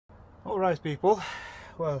Alright people,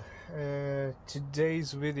 well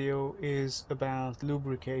today's video is about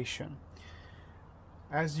lubrication.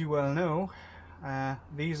 As you well know,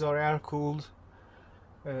 these are air-cooled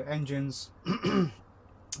engines.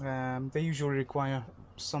 They usually require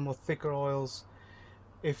somewhat thicker oils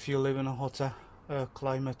if you live in a hotter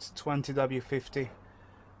climate, 20W50.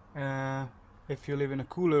 If you live in a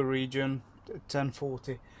cooler region,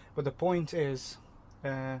 1040. But the point is,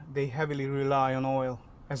 they heavily rely on oil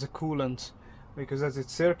as a coolant, because as it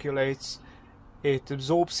circulates it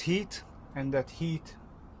absorbs heat, and that heat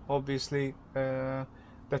obviously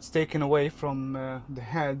that's taken away from the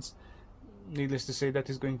heads. Needless to say, that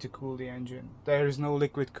is going to cool the engine. There is no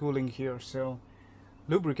liquid cooling here, so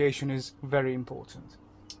lubrication is very important.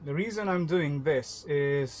 The reason I'm doing this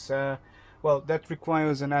is well, that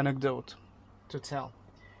requires an anecdote to tell.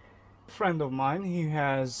 A friend of mine, he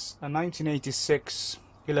has a 1986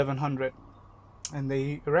 1100, and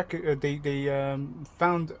they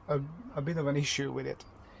found a bit of an issue with it.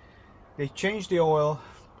 They changed the oil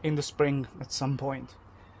in the spring at some point.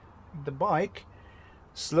 The bike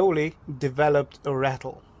slowly developed a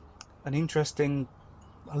rattle, an interesting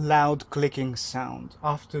loud clicking sound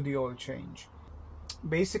after the oil change.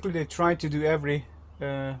 Basically they tried to do every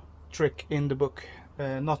trick in the book,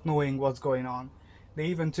 not knowing what's going on. They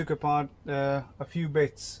even took apart a few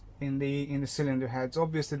bits in the cylinder heads.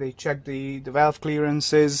 Obviously they checked the valve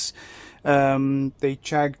clearances, they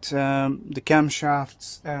checked the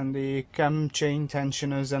camshafts and the cam chain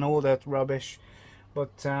tensioners and all that rubbish,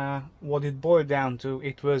 but what it boiled down to,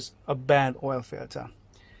 it was a bad oil filter.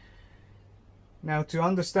 Now, to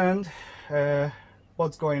understand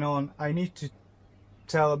what's going on, I need to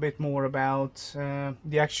tell a bit more about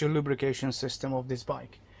the actual lubrication system of this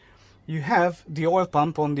bike. You have the oil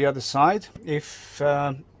pump on the other side. If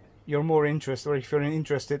you're more interested, or if you're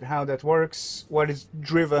interested how that works, what is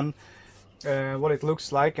driven, what it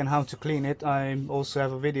looks like and how to clean it, I also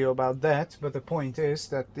have a video about that. But the point is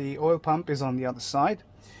that the oil pump is on the other side,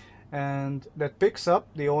 and that picks up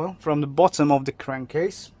the oil from the bottom of the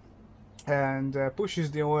crankcase and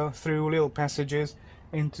pushes the oil through little passages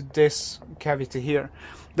into this cavity here.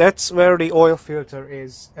 That's where the oil filter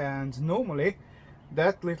is, and normally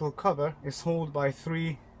that little cover is held by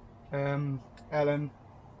three Allen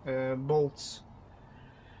bolts,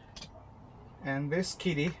 and this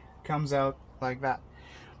kitty comes out like that.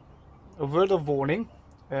 A word of warning,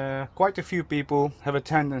 quite a few people have a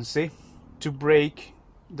tendency to break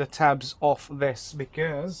the tabs off this,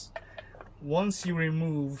 because once you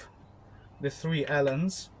remove the three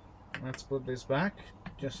Allens, let's put this back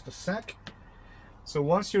just a sec. So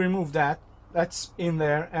once you remove that, that's in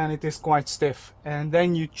there and it is quite stiff, and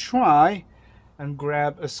then you try and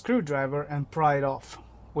grab a screwdriver and pry it off,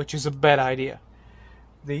 which is a bad idea.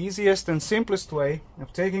 The easiest and simplest way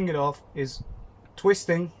of taking it off is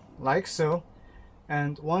twisting like so,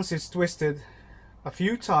 and once it's twisted a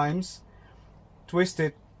few times, twist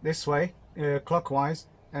it this way, clockwise,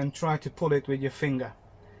 and try to pull it with your finger,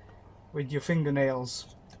 with your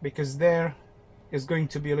fingernails, because there is going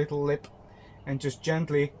to be a little lip, and just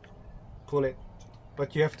gently pull it.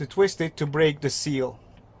 But you have to twist it to break the seal,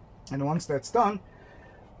 and once that's done,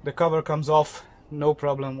 the cover comes off, no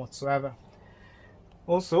problem whatsoever.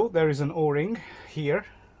 Also, there is an O-ring here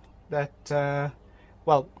that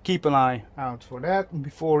well, keep an eye out for that.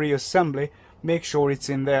 Before reassembly, make sure it's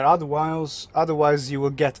in there, otherwise you will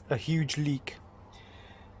get a huge leak.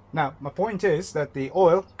 Now, my point is that the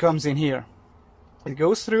oil comes in here, it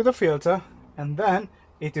goes through the filter, and then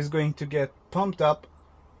it is going to get pumped up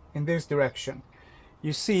in this direction.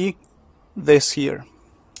 You see this here,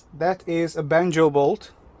 that is a banjo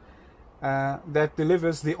bolt that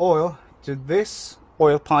delivers the oil to this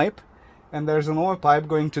oil pipe, and there's an oil pipe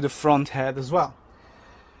going to the front head as well.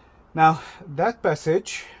 Now that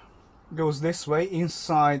passage goes this way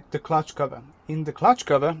inside the clutch cover. In the clutch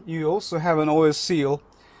cover you also have an oil seal,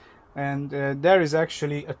 and there is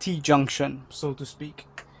actually a T-junction, so to speak.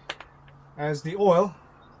 As the oil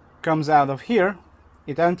comes out of here,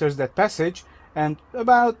 it enters that passage, and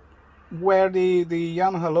about where the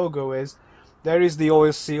Yamaha logo is, there is the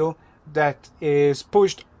oil seal that is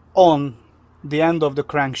pushed on the end of the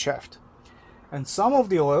crankshaft, and some of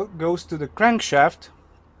the oil goes to the crankshaft,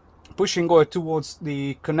 pushing oil towards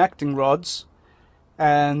the connecting rods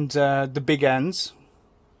and the big ends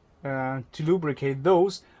to lubricate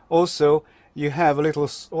those. Also, you have a little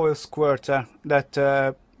oil squirter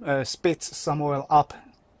that spits some oil up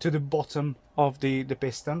to the bottom of the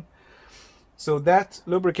piston, so that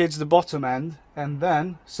lubricates the bottom end, and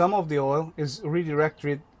then some of the oil is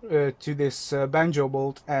redirected to this banjo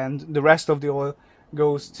bolt, and the rest of the oil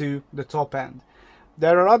goes to the top end.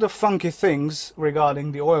 There are other funky things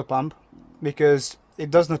regarding the oil pump, because it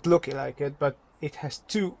does not look like it, but it has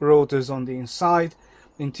two rotors on the inside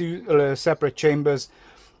in two separate chambers.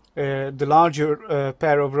 The larger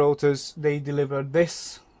pair of rotors, they deliver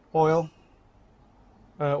this oil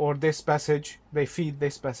or this passage, they feed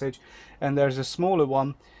this passage, and there's a smaller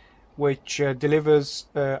one which delivers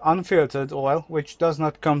unfiltered oil, which does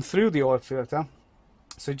not come through the oil filter,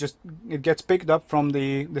 so it gets picked up from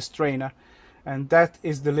the strainer, and that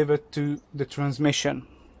is delivered to the transmission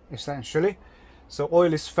essentially. So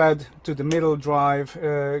oil is fed to the middle drive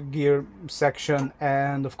gear section,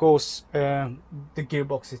 and of course the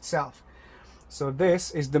gearbox itself. So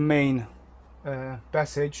this is the main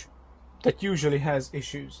passage that usually has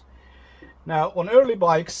issues. Now on early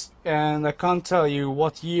bikes, and I can't tell you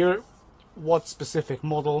what year, what specific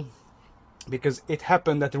model, because it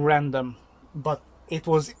happened at random, but it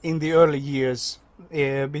was in the early years,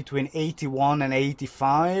 between 81 and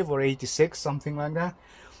 85 or 86, something like that,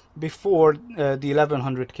 before the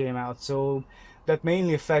 1100 came out. So that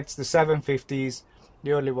mainly affects the 750s,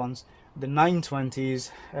 the early ones, the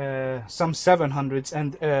 920s, some 700s,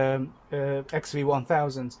 and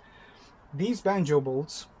XV1000s. These banjo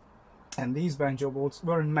bolts and these banjo bolts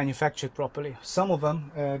weren't manufactured properly. Some of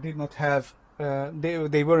them did not have,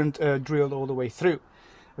 they weren't drilled all the way through.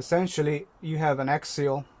 Essentially, you have an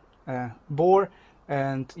axial bore,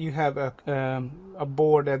 and you have a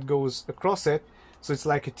bore that goes across it, so it's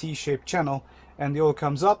like a T-shaped channel, and the oil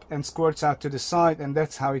comes up and squirts out to the side, and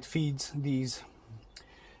that's how it feeds these.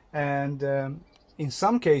 And in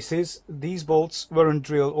some cases these bolts weren't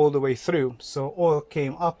drilled all the way through, so oil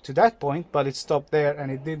came up to that point, but it stopped there, and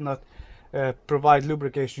it did not provide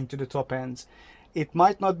lubrication to the top ends. It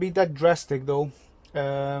might not be that drastic though,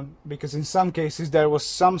 because in some cases there was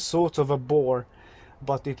some sort of a bore,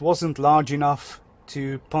 but it wasn't large enough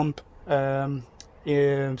to pump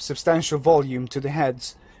substantial volume to the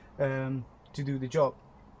heads to do the job.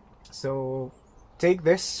 So take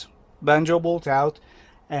this banjo bolt out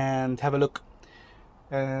and have a look.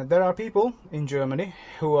 There are people in Germany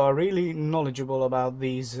who are really knowledgeable about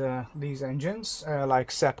these engines,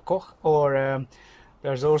 like Sepp Koch, or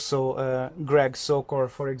there's also Greg Sokor,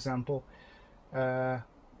 for example,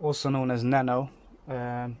 also known as Nano,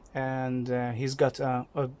 and he's got a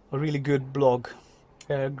really good blog,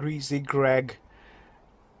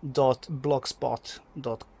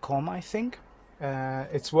 greasygreg.blogspot.com, I think.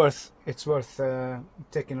 It's worth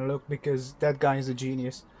taking a look, because that guy is a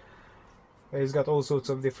genius. He's got all sorts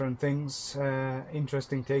of different things,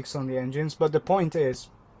 interesting takes on the engines. But the point is,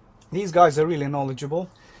 these guys are really knowledgeable,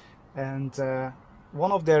 and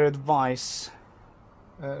one of their advice,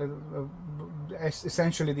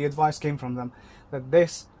 essentially the advice came from them, that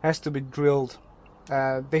this has to be drilled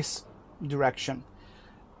this direction,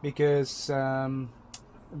 because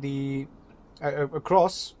the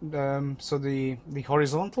across, so the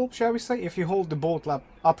horizontal, shall we say, if you hold the bolt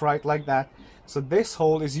upright like that, so this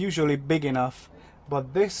hole is usually big enough,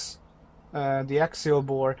 but this the axial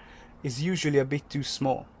bore is usually a bit too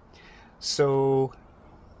small. So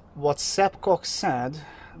what Sepp Koch said,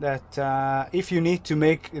 that if you need to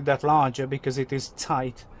make that larger because it is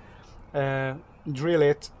tight, drill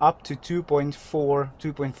it up to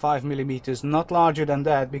 2.5 millimeters, not larger than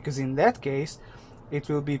that, because in that case it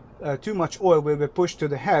will be too much oil will be pushed to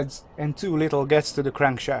the heads and too little gets to the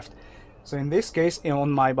crankshaft. So in this case,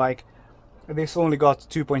 on my bike, this only got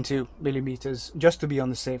 2.2 millimeters, just to be on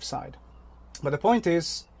the safe side. But the point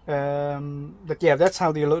is that, yeah, that's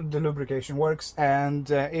how the lubrication works. And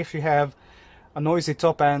if you have a noisy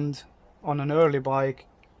top end on an early bike,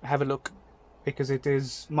 have a look, because it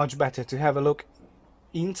is much better to have a look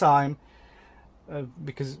in time,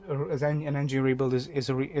 because an engine rebuild is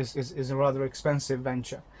a rather expensive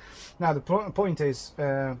venture. Now the point is,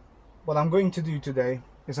 what I'm going to do today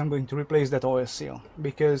is I'm going to replace that oil seal,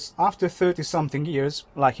 because after 30 something years,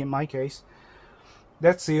 like in my case,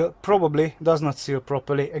 that seal probably does not seal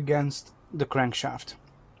properly against the crankshaft.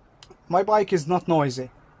 My bike is not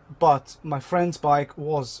noisy, but my friend's bike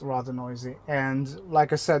was rather noisy, and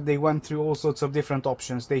like I said, they went through all sorts of different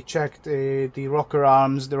options. They checked the rocker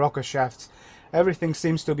arms, the rocker shafts, everything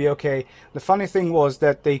seems to be okay. The funny thing was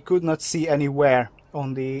that they could not see any wear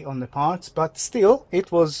on the parts, but still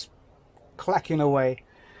it was clacking away.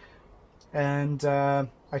 And I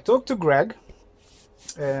talked to Greg,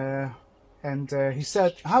 and he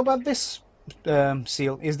said, how about this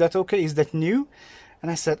seal? Is that okay? Is that new? And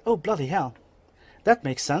I said, oh bloody hell, that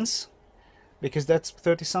makes sense, because that's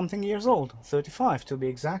 30 something years old, 35 to be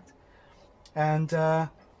exact. And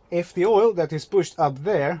if the oil that is pushed up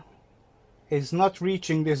there is not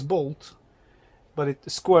reaching this bolt, but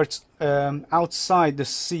it squirts outside the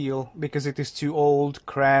seal because it is too old,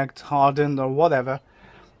 cracked, hardened, or whatever,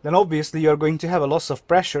 then obviously you're going to have a loss of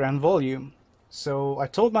pressure and volume. So I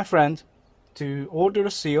told my friend to order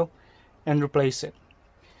a seal and replace it.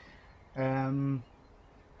 And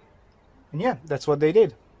yeah, that's what they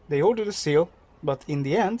did. They ordered a seal, but in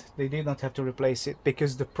the end they did not have to replace it,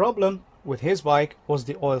 because the problem with his bike was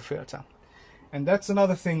the oil filter. And that's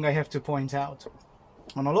another thing I have to point out.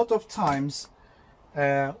 And a lot of times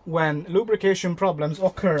when lubrication problems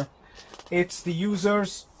occur, it's the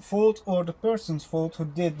user's fault or the person's fault who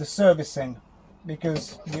did the servicing,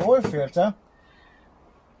 because the oil filter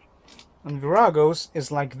on Viragos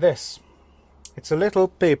is like this. It's a little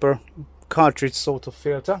paper cartridge sort of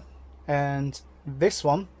filter, and this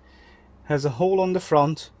one has a hole on the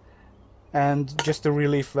front and just a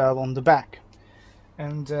relief valve on the back.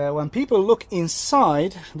 And when people look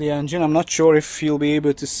inside the engine, I'm not sure if you'll be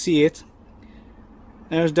able to see it,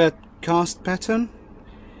 there's that cast pattern,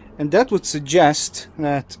 and that would suggest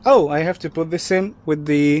that, oh, I have to put this in with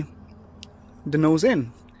the nose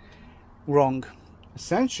in. Wrong.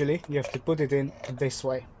 Essentially you have to put it in this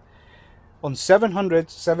way. On 700s,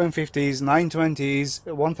 750s, 920s,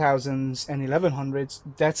 1000s and 1100s,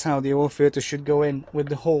 that's how the oil filter should go in, with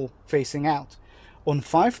the hole facing out. On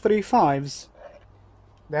 535s,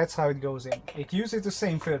 that's how it goes in. It uses the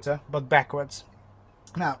same filter but backwards.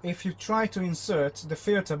 Now if you try to insert the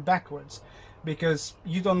filter backwards because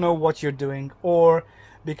you don't know what you're doing, or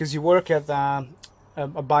because you work at a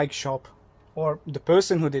bike shop, or the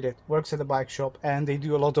person who did it works at a bike shop and they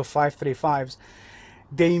do a lot of 535s,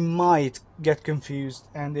 they might get confused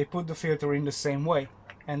and they put the filter in the same way,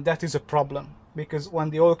 and that is a problem, because when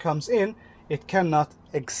the oil comes in it cannot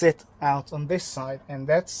exit out on this side, and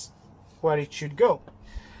that's where it should go.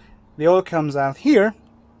 The oil comes out here,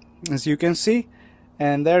 as you can see,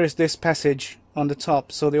 and there is this passage on the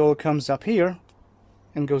top, so the oil comes up here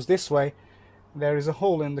and goes this way. There is a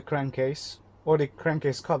hole in the crankcase, or the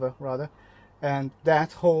crankcase cover rather, and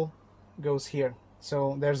that hole goes here,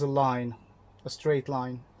 so there's a line, a straight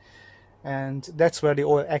line, and that's where the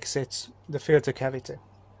oil exits the filter cavity.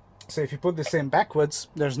 So if you put this in backwards,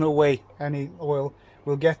 there's no way any oil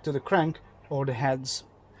will get to the crank or the heads.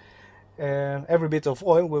 Every bit of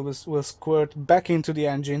oil will squirt back into the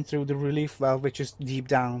engine through the relief valve, which is deep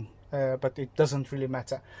down, but it doesn't really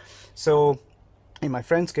matter. So in my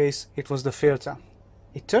friend's case it was the filter.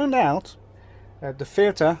 It turned out that the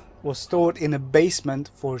filter was stored in a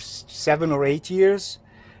basement for 7 or 8 years,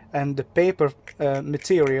 and the paper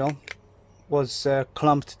material was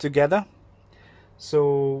clumped together.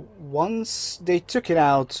 So once they took it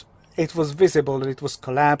out, it was visible that it was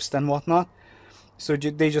collapsed and whatnot, so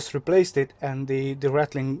they just replaced it and the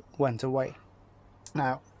rattling went away.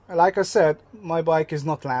 Now, like I said, my bike is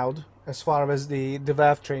not loud as far as the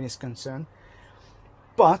valve train is concerned,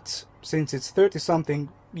 but since it's 30 something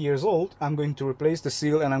years old, I'm going to replace the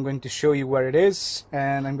seal, and I'm going to show you where it is,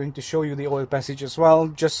 and I'm going to show you the oil passage as well,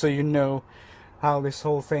 just so you know how this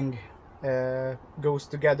whole thing goes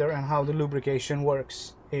together and how the lubrication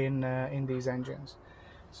works in these engines.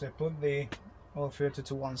 So put the oil filter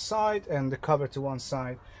to one side and the cover to one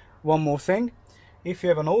side. One more thing, if you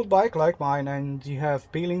have an old bike like mine and you have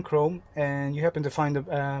peeling chrome and you happen to find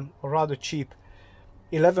a rather cheap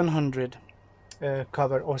 1100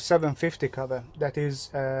 cover or 750 cover that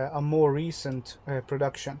is a more recent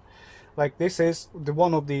production, like this is the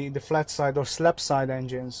one of the flat side or slab side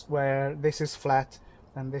engines, where this is flat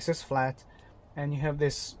and this is flat, and you have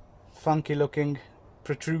this funky looking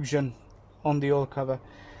protrusion on the oil cover.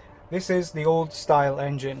 This is the old style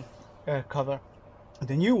engine cover.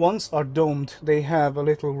 The new ones are domed. They have a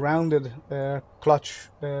little rounded clutch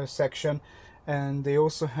section, and they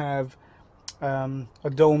also have a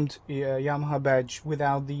domed Yamaha badge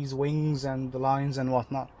without these wings and the lines and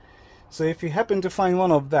whatnot. So if you happen to find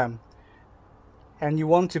one of them and you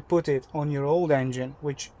want to put it on your old engine,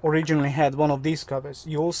 which originally had one of these covers,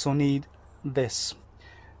 you also need this,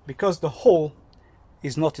 because the hole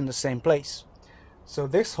is not in the same place. So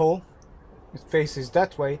this hole, it faces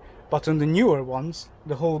that way, but on the newer ones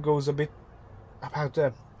the hole goes a bit, about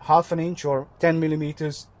half an inch or 10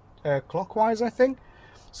 millimeters clockwise, I think.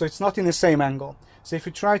 So it's not in the same angle. So if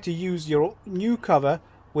you try to use your new cover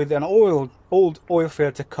with an old oil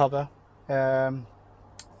filter cover,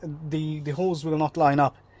 the holes will not line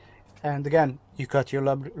up, and again you cut your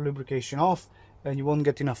lubrication off and you won't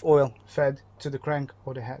get enough oil fed to the crank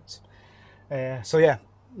or the heads. So yeah,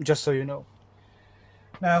 just so you know.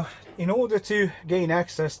 Now, in order to gain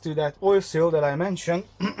access to that oil seal that I mentioned,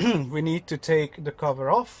 we need to take the cover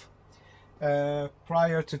off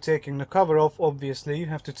Prior to taking the cover off, obviously you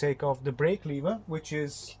have to take off the brake lever, which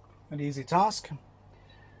is an easy task.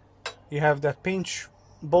 You have that pinch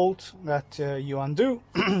bolt that you undo,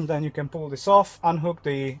 then you can pull this off, unhook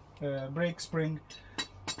the brake spring.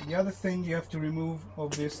 The other thing you have to remove,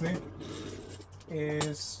 obviously,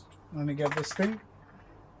 is, let me get this thing.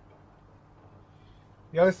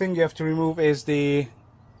 The other thing you have to remove is the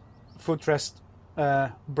footrest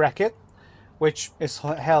bracket, which is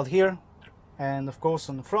held here and of course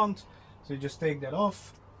on the front. So you just take that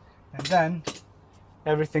off and then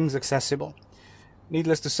everything's accessible.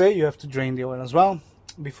 Needless to say, you have to drain the oil as well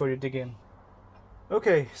before you dig in.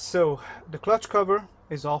 Okay, so the clutch cover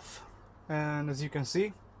is off, and as you can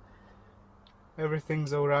see,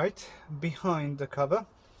 everything's alright behind the cover.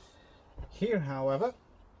 Here, however,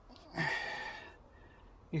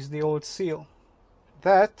 is the old seal.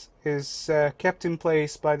 That is kept in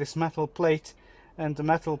place by this metal plate, and the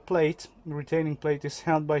metal plate, the retaining plate, is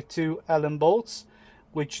held by two Allen bolts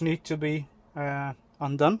which need to be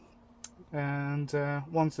undone, and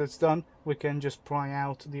once that's done we can just pry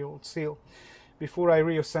out the old seal. Before I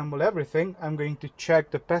reassemble everything, I'm going to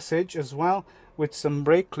check the passage as well with some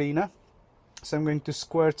brake cleaner. So I'm going to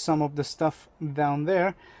squirt some of the stuff down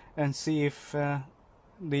there and see if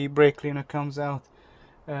the brake cleaner comes out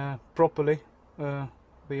properly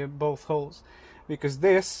via both holes, because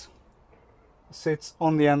this sits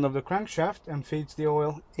on the end of the crankshaft and feeds the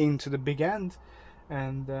oil into the big end,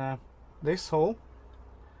 and this hole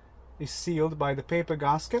is sealed by the paper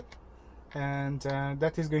gasket, and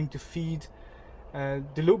that is going to feed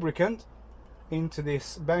the lubricant into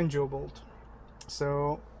this banjo bolt.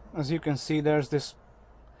 So as you can see, there's this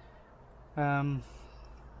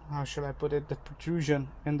how shall I put it, the protrusion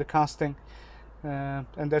in the casting, and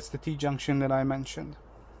that's the T-junction that I mentioned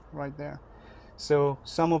right there. So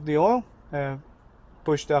some of the oil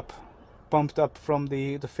pumped up from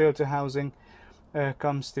the filter housing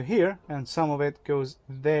comes to here, and some of it goes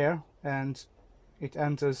there, and it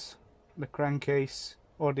enters the crankcase,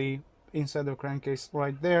 or the inside of the crankcase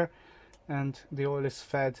right there, and the oil is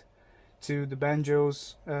fed to the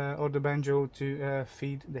banjos, or the banjo to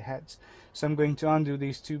feed the heads. So I'm going to undo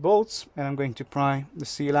these two bolts and I'm going to pry the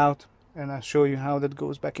seal out, and I'll show you how that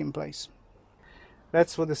goes back in place.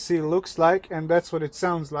 That's what the seal looks like, and that's what it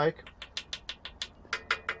sounds like.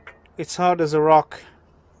 It's hard as a rock,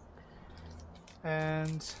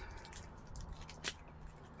 and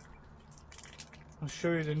I'll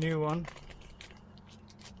show you the new one,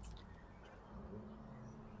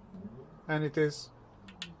 and it is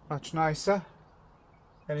much nicer,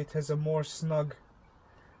 and it has a more snug,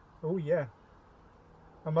 oh yeah,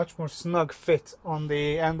 a much more snug fit on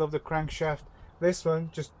the end of the crankshaft. This one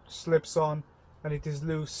just slips on and it is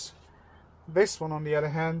loose. This one, on the other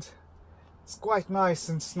hand, it's quite nice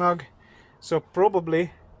and snug. So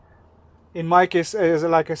probably, in my case,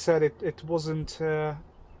 like I said, it wasn't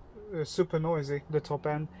super noisy, the top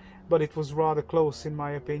end, but it was rather close in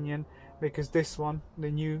my opinion, because this one, the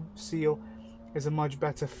new seal, is a much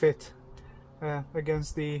better fit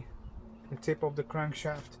against the tip of the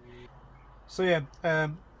crankshaft. So yeah,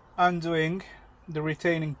 undoing the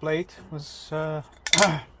retaining plate was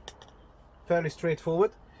fairly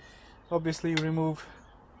straightforward. Obviously you remove,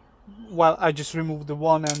 well, I just removed the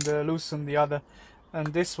one and loosened the other, and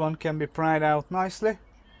this one can be pried out nicely.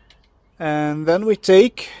 And then we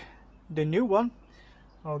take the new one.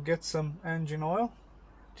 I'll get some engine oil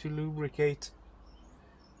to lubricate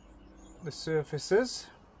the surfaces,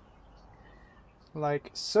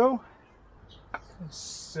 like so.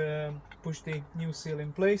 Let's push the new seal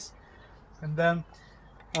in place, and then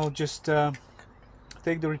I'll just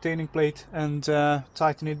take the retaining plate and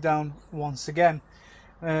tighten it down once again.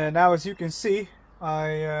 Now, as you can see,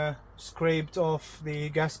 I scraped off the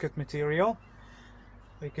gasket material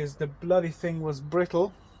because the bloody thing was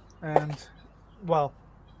brittle, and well,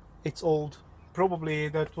 it's old. Probably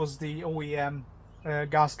that was the OEM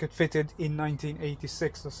gasket fitted in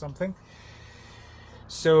 1986 or something.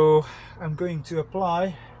 So I'm going to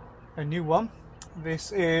apply a new one.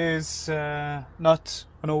 This is not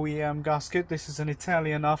an OEM gasket, this is an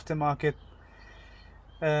Italian aftermarket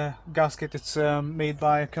gasket. It's made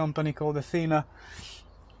by a company called Athena.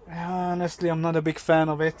 Honestly, I'm not a big fan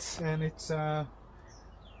of it, and it's a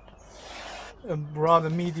rather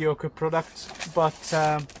mediocre product, but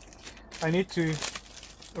I need to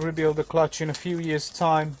rebuild the clutch in a few years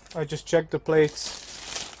time. I just checked the plates,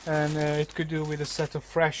 and it could do with a set of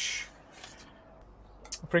fresh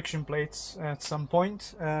friction plates at some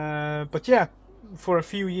point, but yeah, for a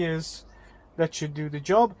few years that should do the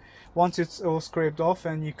job. Once it's all scraped off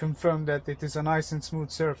and you confirm that it is a nice and smooth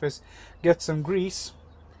surface, get some grease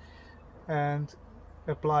and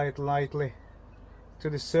apply it lightly to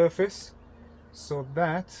the surface, so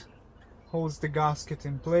that holds the gasket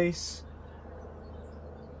in place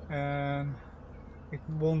and it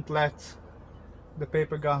won't let the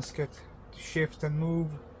paper gasket shift and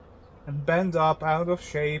move and bend up out of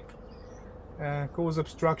shape, cause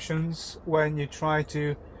obstructions when you try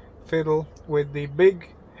to fiddle with the big,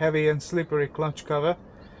 heavy and slippery clutch cover.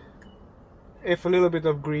 If a little bit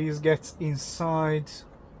of grease gets inside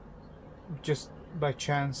just by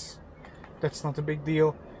chance, that's not a big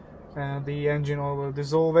deal. The engine oil will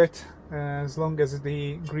dissolve it, as long as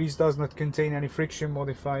the grease does not contain any friction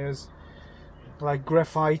modifiers like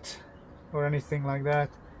graphite or anything like that.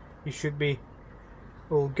 You should be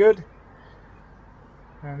all good.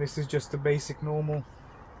 And this is just the basic normal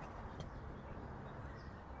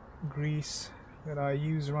grease that I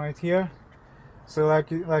use right here. So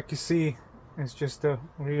like you see, it's just a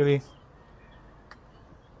really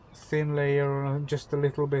thin layer, just a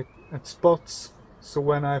little bit at spots. So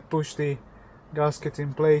when I push the gasket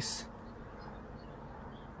in place,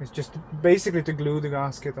 it's just basically to glue the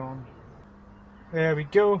gasket on. There we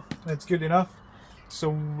go, that's good enough.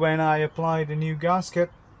 So when I apply the new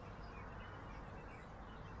gasket,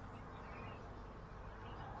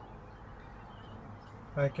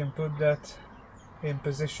 I can put that in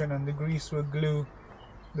position and the grease will glue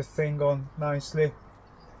the thing on nicely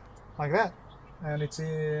like that. And it's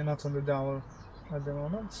not on the dowel at the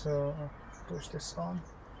moment, so I'll push this on.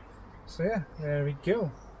 So yeah, there we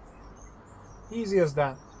go, easy as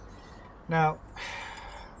that. Now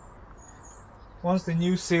once the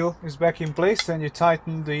new seal is back in place, then you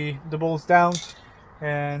tighten the bolts down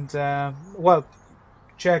and well,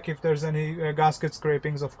 check if there's any gasket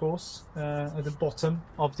scrapings, of course, at the bottom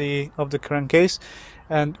of the crankcase,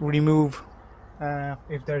 and remove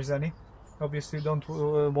if there's any. Obviously you don't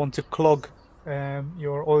want to clog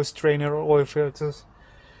your oil strainer or oil filters,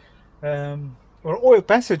 or oil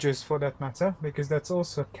passages for that matter, because that's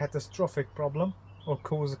also a catastrophic problem, or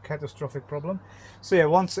cause a catastrophic problem. So yeah,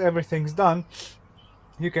 once everything's done,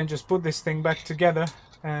 you can just put this thing back together,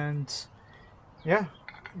 and yeah,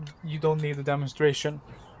 you don't need a demonstration,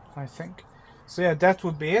 I think. So yeah, that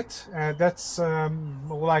would be it. That's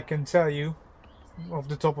all I can tell you off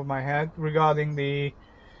the top of my head regarding the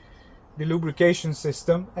lubrication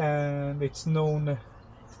system and its known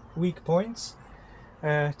weak points.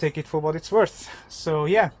 Take it for what it's worth. So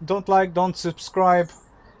yeah, don't subscribe.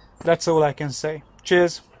 That's all I can say.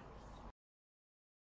 Cheers.